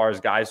polish, as far as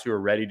guys who are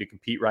ready to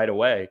compete right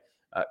away,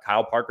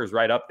 Kyle Parker's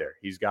right up there.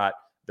 He's got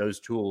those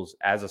tools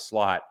as a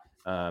slot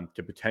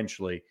to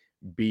potentially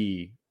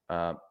be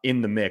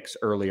in the mix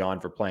early on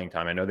for playing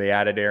time. I know they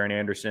added Aaron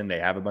Anderson. They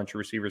have a bunch of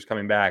receivers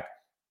coming back,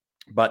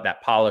 but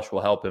that polish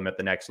will help him at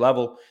the next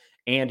level.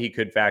 And he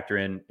could factor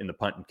in the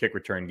punt and kick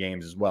return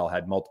games as well.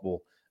 Had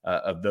multiple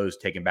of those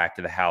taken back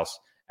to the house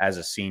as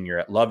a senior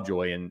at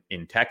Lovejoy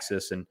in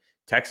Texas. And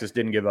Texas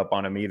didn't give up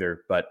on him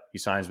either, but he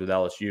signs with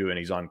LSU and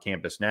he's on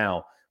campus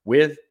now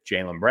with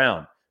Jaylen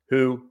Brown,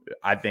 who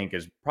I think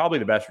is probably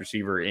the best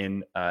receiver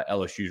in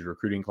LSU's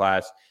recruiting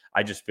class.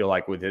 I just feel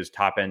like with his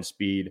top end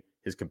speed,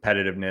 his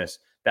competitiveness,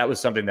 that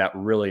was something that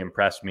really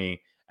impressed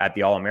me at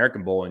the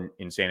All-American Bowl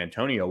in San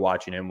Antonio.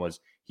 Watching him, was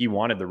he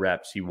wanted the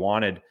reps. He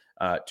wanted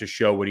to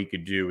show what he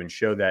could do and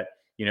show that,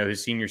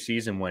 his senior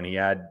season when he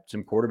had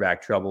some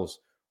quarterback troubles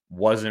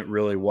wasn't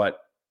really what,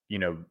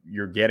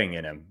 you're getting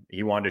in him.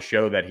 He wanted to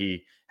show that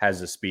he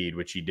has the speed,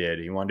 which he did.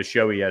 He wanted to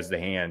show he has the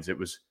hands. It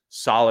was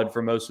solid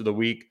for most of the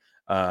week.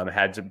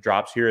 Had some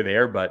drops here or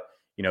there, but,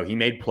 he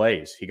made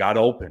plays. He got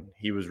open.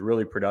 He was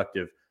really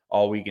productive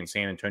all week in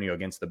San Antonio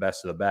against the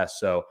best of the best.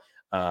 So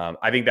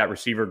I think that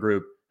receiver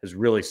group has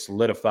really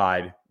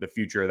solidified the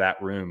future of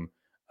that room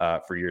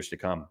for years to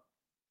come.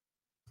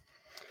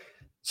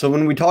 So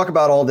when we talk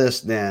about all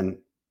this, then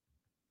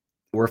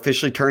we're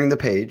officially turning the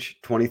page.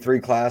 23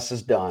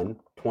 classes done,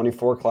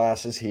 24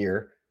 classes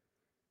here.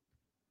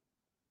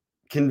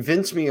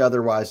 Convince me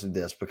otherwise of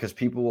this, because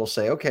people will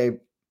say, okay,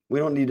 we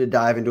don't need to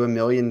dive into a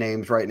million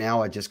names right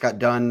now. I just got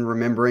done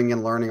remembering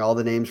and learning all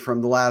the names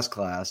from the last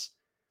class.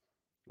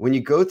 When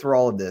you go through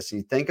all of this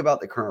and you think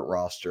about the current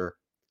roster,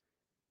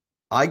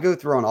 I go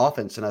through on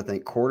offense and I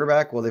think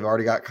quarterback, well, they've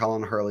already got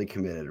Colin Hurley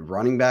committed.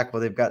 Running back,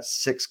 well, they've got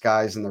 6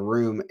 guys in the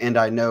room. And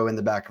I know in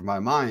the back of my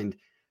mind,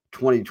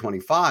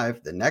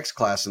 2025, the next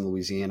class in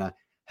Louisiana,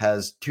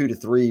 has 2 to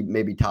 3,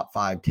 maybe top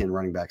 5, 10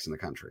 running backs in the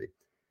country.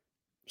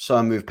 So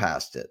I move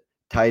past it.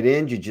 Tight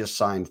end, you just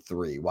signed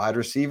 3. Wide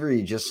receiver,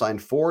 you just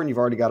signed 4, and you've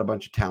already got a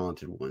bunch of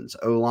talented ones.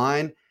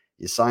 O-line,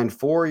 you signed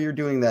 4, you're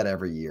doing that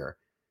every year.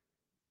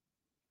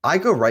 I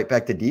go right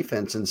back to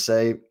defense and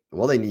say,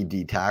 well, they need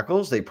D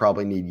tackles. They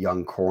probably need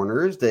young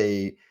corners.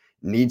 They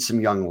need some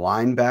young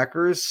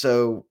linebackers.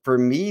 So for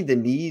me, the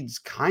needs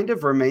kind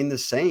of remain the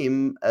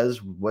same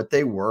as what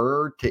they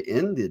were to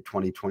end the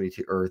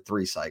 2022 or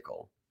 3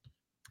 cycle.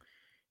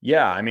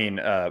 Yeah. I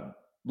mean,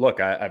 look,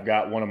 I've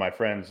got one of my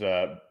friends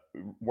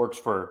works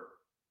for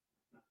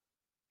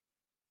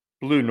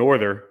Blue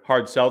Northern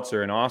Hard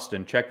Seltzer in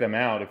Austin. Check them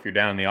out if you're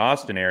down in the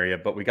Austin area.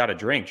 But we got a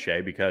drink,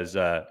 Shay, because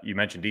you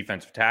mentioned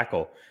defensive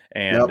tackle.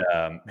 And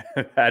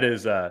that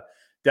is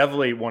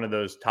definitely one of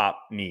those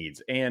top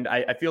needs. And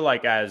I feel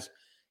like as,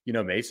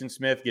 Mason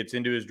Smith gets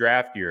into his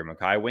draft year,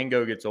 Mekhi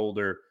Wingo gets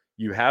older,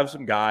 you have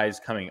some guys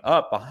coming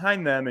up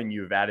behind them and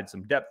you've added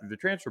some depth through the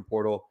transfer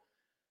portal.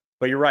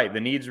 But you're right. The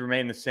needs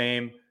remain the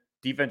same.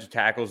 defensive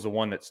tackle is the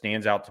one that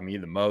stands out to me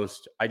the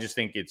most. I just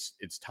think it's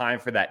time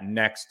for that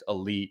next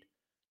elite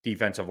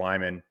defensive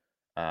lineman,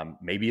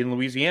 maybe in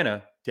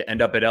Louisiana, to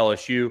end up at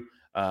LSU.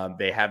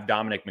 They have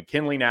Dominic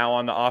McKinley now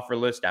on the offer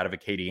list out of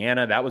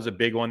Acadiana. That was a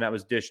big one that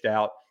was dished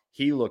out.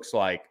 He looks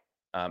like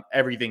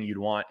everything you'd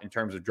want in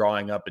terms of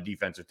drawing up a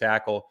defensive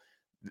tackle.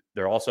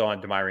 They're also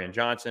on Demarion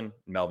Johnson,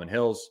 Melvin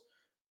Hills.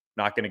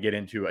 Not going to get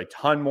into a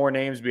ton more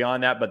names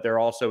beyond that, but they're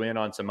also in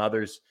on some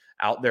others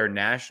out there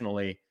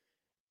nationally.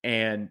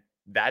 And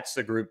that's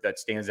the group that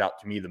stands out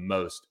to me the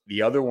most.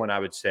 The other one I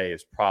would say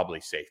is probably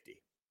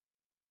safety.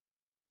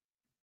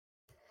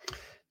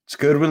 It's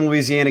good when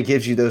Louisiana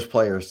gives you those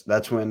players.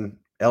 That's when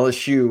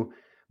LSU,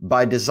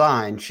 by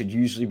design, should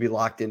usually be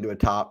locked into a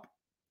top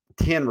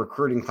 10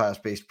 recruiting class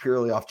based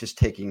purely off just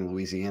taking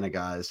Louisiana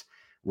guys.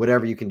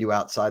 Whatever you can do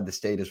outside the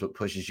state is what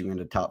pushes you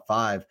into top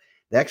 5.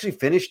 They actually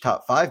finished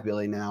top 5,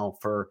 Billy, now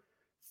for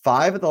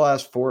 4 of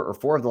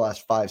the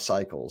last 5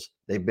 cycles.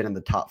 They've been in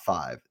the top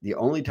 5. The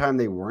only time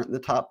they weren't in the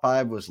top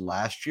 5 was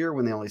last year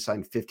when they only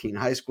signed 15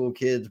 high school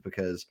kids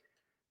because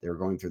they were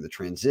going through the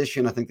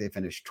transition. I think they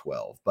finished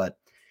 12. But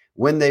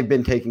when they've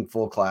been taking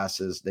full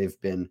classes, they've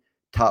been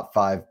top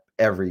 5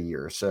 every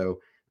year. So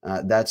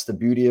that's the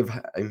beauty of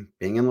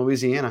being in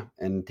Louisiana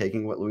and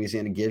taking what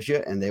Louisiana gives you,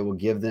 and they will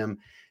give them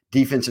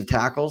defensive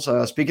tackles.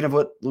 Speaking of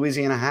what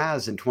Louisiana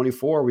has in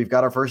 24, we've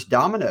got our first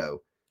domino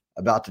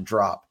about to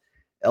drop.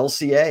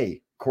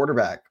 LCA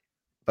quarterback,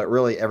 but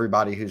really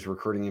everybody who's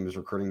recruiting him is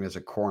recruiting him as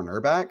a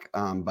cornerback,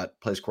 but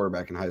plays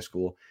quarterback in high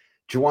school.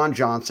 Juwan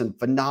Johnson,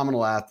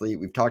 phenomenal athlete.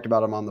 We've talked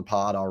about him on the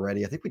pod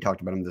already. I think we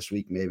talked about him this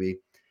week, maybe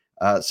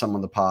some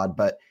on the pod,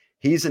 but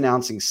he's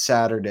announcing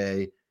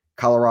Saturday,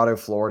 Colorado,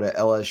 Florida,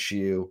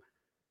 LSU.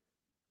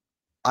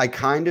 I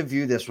kind of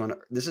view this one.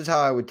 This is how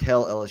I would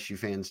tell LSU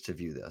fans to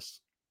view this.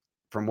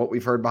 From what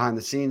we've heard behind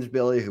the scenes,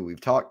 Billy, who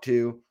we've talked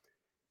to,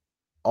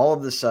 not all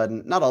of a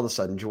sudden,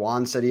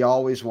 Juwan said he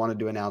always wanted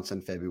to announce in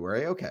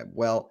February. Okay,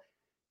 well,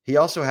 he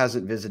also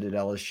hasn't visited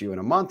LSU in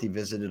a month. He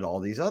visited all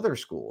these other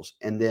schools.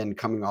 And then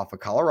coming off a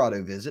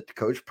Colorado visit to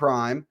Coach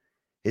Prime,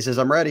 he says,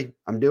 I'm ready.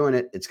 I'm doing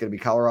it. It's going to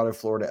be Colorado,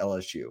 Florida,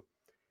 LSU.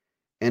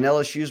 In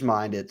LSU's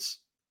mind, it's,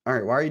 all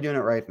right, why are you doing it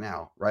right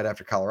now, right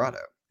after Colorado?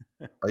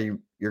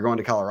 You're going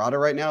to Colorado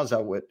right now?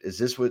 Is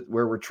this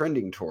where we're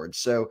trending towards?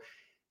 So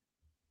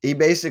he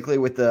basically,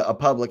 with a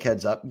public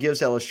heads up,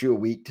 gives LSU a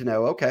week to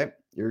know, okay,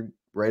 you're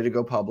ready to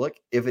go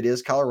public. If it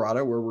is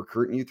Colorado, we're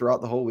recruiting you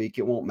throughout the whole week.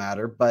 It won't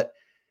matter. But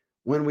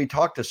when we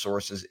talk to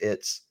sources,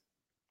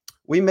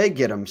 we may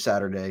get them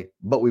Saturday,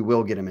 but we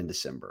will get them in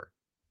December.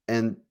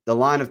 And the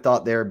line of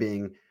thought there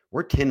being,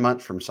 we're 10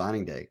 months from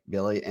signing day,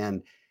 Billy.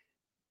 And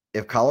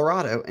if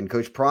Colorado and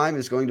Coach Prime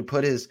is going to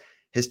put his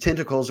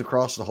tentacles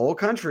across the whole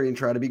country and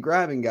try to be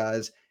grabbing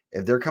guys,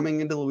 if they're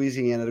coming into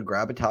Louisiana to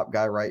grab a top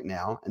guy right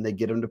now and they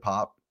get him to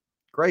pop,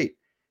 great.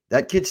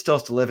 That kid still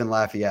has to live in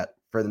Lafayette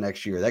for the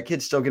next year. That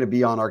kid's still going to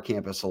be on our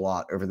campus a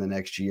lot over the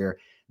next year.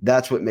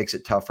 That's what makes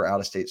it tough for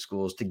out-of-state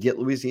schools to get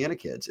Louisiana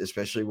kids,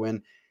 especially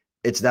when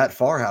it's that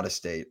far out of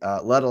state,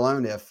 let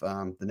alone if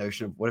the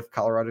notion of what if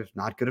Colorado's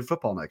not good at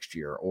football next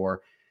year,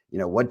 or,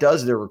 what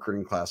does their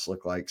recruiting class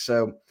look like?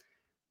 So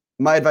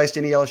my advice to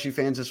any LSU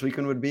fans this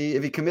weekend would be,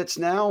 if he commits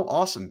now,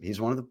 awesome.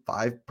 He's one of the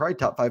probably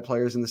top 5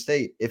 players in the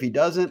state. If he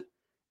doesn't,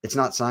 it's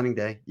not signing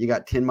day. You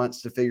got 10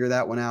 months to figure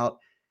that one out,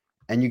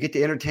 and you get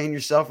to entertain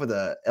yourself with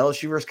a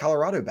LSU versus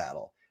Colorado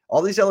battle.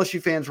 All these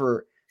LSU fans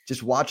were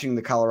just watching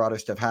the Colorado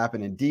stuff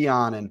happen, and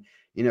Dion and,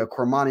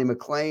 Cormani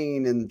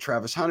McLean and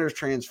Travis Hunter's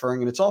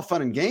transferring, and it's all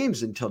fun and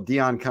games until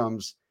Dion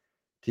comes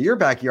to your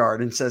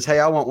backyard and says, hey,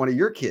 I want one of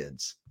your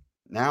kids.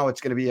 Now it's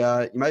going to be,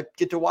 you might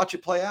get to watch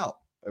it play out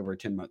over a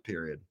 10-month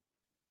period.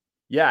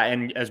 Yeah,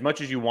 and as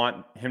much as you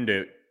want him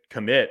to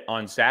commit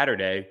on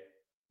Saturday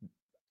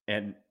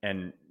and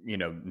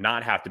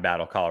not have to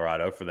battle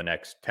Colorado for the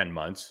next 10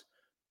 months,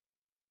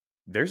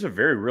 there's a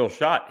very real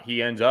shot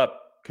he ends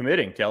up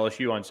committing to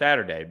LSU on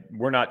Saturday.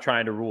 We're not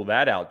trying to rule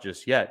that out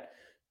just yet.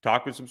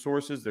 Talk with some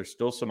sources. There's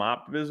still some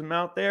optimism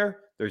out there.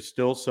 There's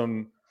still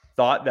some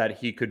thought that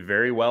he could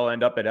very well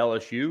end up at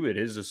LSU. It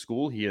is a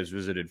school he has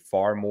visited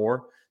far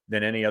more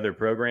than any other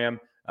program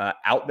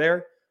out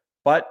there,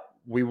 but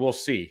we will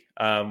see.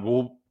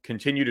 We'll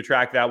continue to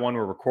track that one.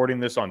 We're recording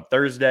this on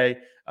Thursday.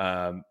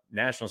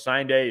 National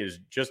Signing Day is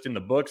just in the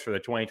books for the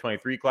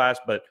 2023 class,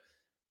 but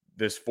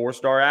this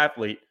 4-star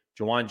athlete,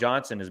 Juwan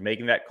Johnson, is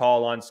making that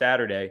call on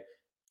Saturday.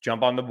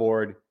 Jump on the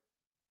board.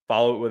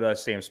 Follow it with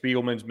us. Sam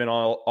Spiegelman's been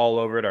all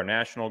over it, our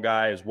national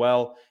guy as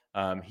well.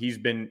 He's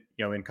been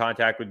in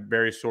contact with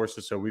various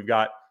sources, so we've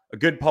got a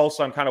good pulse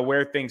on kind of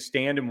where things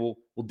stand, and we'll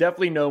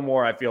definitely know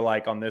more, I feel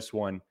like, on this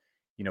one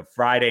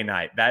Friday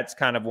night. That's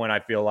kind of when I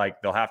feel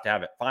like they'll have to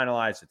have it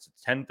finalized. It's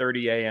a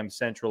 10:30 a.m.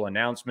 Central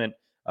announcement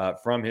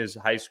from his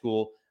high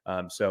school.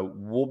 So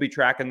we'll be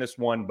tracking this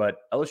one, but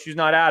LSU's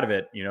not out of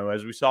it.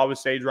 As we saw with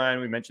Sage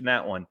Ryan, we mentioned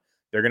that one.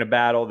 They're going to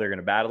battle. They're going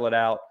to battle it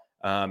out,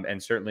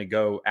 and certainly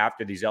go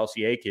after these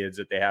LCA kids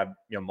that they have,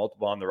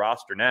 multiple on the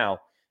roster now,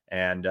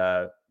 and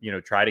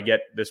try to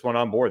get this one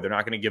on board. They're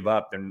not going to give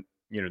up.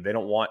 They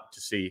don't want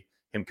to see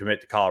him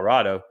commit to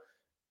Colorado.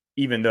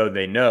 even though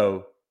they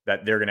know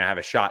that they're going to have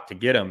a shot to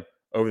get him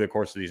over the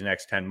course of these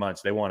next 10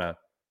 months. They want to,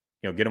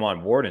 get him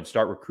on board and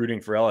start recruiting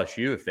for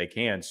LSU if they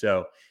can.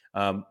 So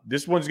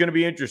this one's going to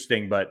be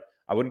interesting, but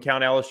I wouldn't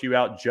count LSU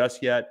out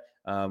just yet.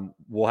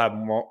 We'll have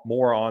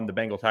more on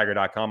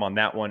thebengaltiger.com on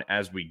that one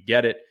as we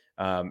get it,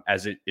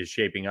 as it is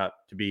shaping up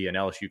to be an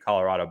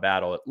LSU-Colorado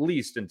battle, at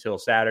least until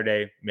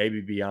Saturday, maybe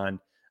beyond.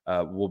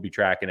 We'll be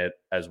tracking it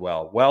as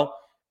well. Well,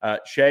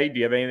 Shay, do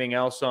you have anything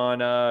else on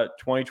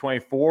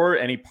 2024?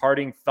 Any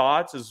parting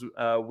thoughts as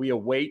we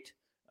await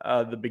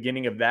the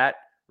beginning of that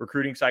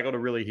recruiting cycle to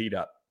really heat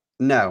up?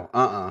 No,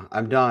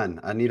 I'm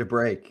done. I need a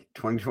break.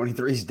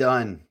 2023 is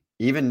done.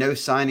 Even no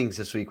signings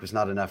this week was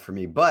not enough for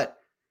me. But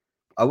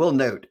I will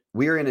note,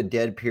 we are in a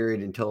dead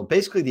period until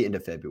basically the end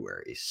of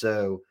February.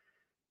 So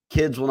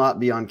kids will not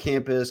be on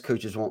campus.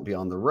 Coaches won't be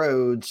on the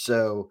road.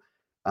 So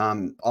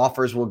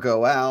offers will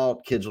go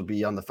out. Kids will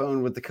be on the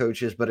phone with the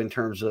coaches. But in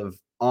terms of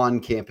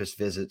on-campus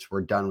visits,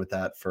 we're done with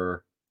that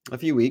for a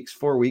few weeks,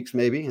 4 weeks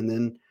maybe, and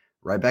then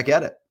right back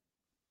at it.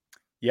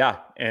 Yeah,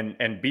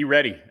 and be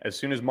ready. As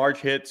soon as March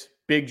hits,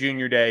 big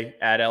junior day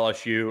at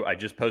LSU. I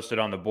just posted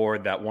on the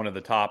board that one of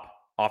the top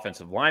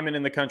offensive linemen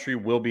in the country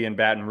will be in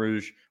Baton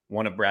Rouge.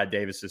 One of Brad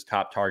Davis's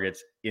top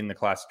targets in the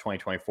class of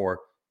 2024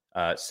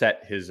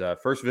 set his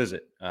first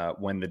visit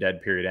when the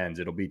dead period ends.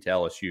 It'll be to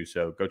LSU,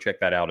 so go check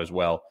that out as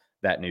well.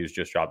 That news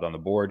just dropped on the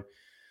board.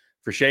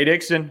 For Shay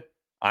Dixon,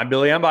 I'm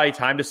Billy Embody.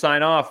 Time to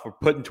sign off. We're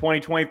putting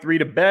 2023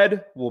 to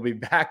bed. We'll be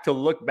back to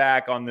look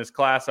back on this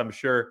class, I'm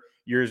sure,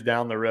 years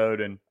down the road,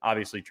 and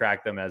obviously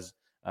track them as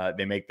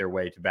they make their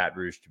way to Baton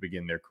Rouge to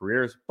begin their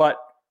careers. But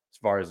as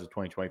far as the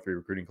 2023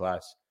 recruiting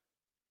class,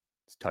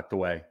 it's tucked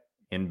away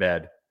in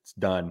bed. It's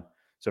done.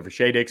 So for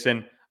Shay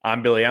Dixon,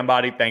 I'm Billy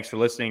Embody. Thanks for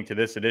listening to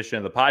this edition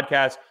of the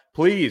podcast.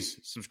 Please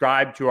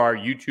subscribe to our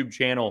YouTube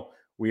channel.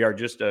 We are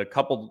just a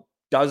couple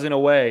dozen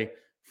away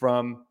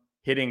from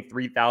hitting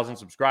 3,000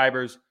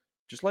 subscribers.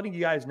 Just letting you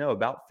guys know,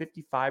 about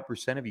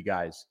 55% of you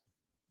guys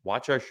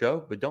watch our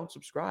show, but don't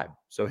subscribe.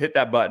 So hit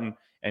that button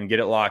and get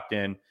it locked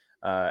in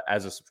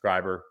as a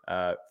subscriber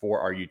for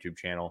our YouTube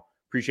channel.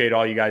 Appreciate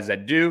all you guys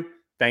that do.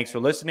 Thanks for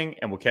listening,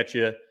 and we'll catch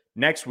you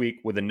next week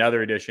with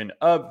another edition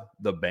of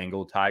the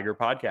Bengal Tiger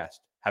Podcast.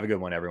 Have a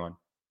good one, everyone.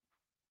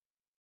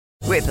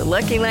 With the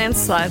Lucky Land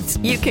Slots,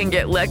 you can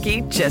get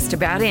lucky just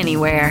about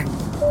anywhere.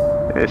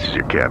 This is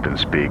your captain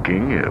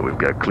speaking. We've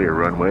got clear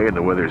runway and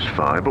the weather's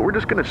fine, but we're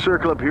just going to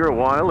circle up here a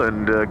while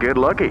and get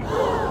lucky.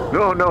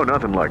 No,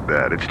 nothing like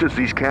that. It's just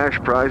these cash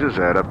prizes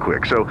add up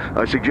quick. So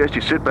I suggest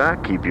you sit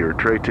back, keep your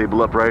tray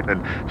table upright,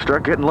 and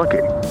start getting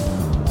lucky.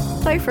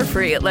 Play for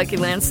free at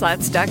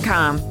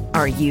LuckyLandSlots.com.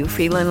 Are you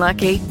feeling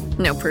lucky?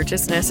 No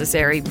purchase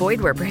necessary.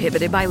 Void where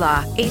prohibited by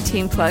law.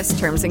 18+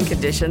 terms and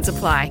conditions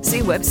apply. See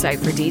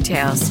website for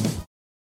details.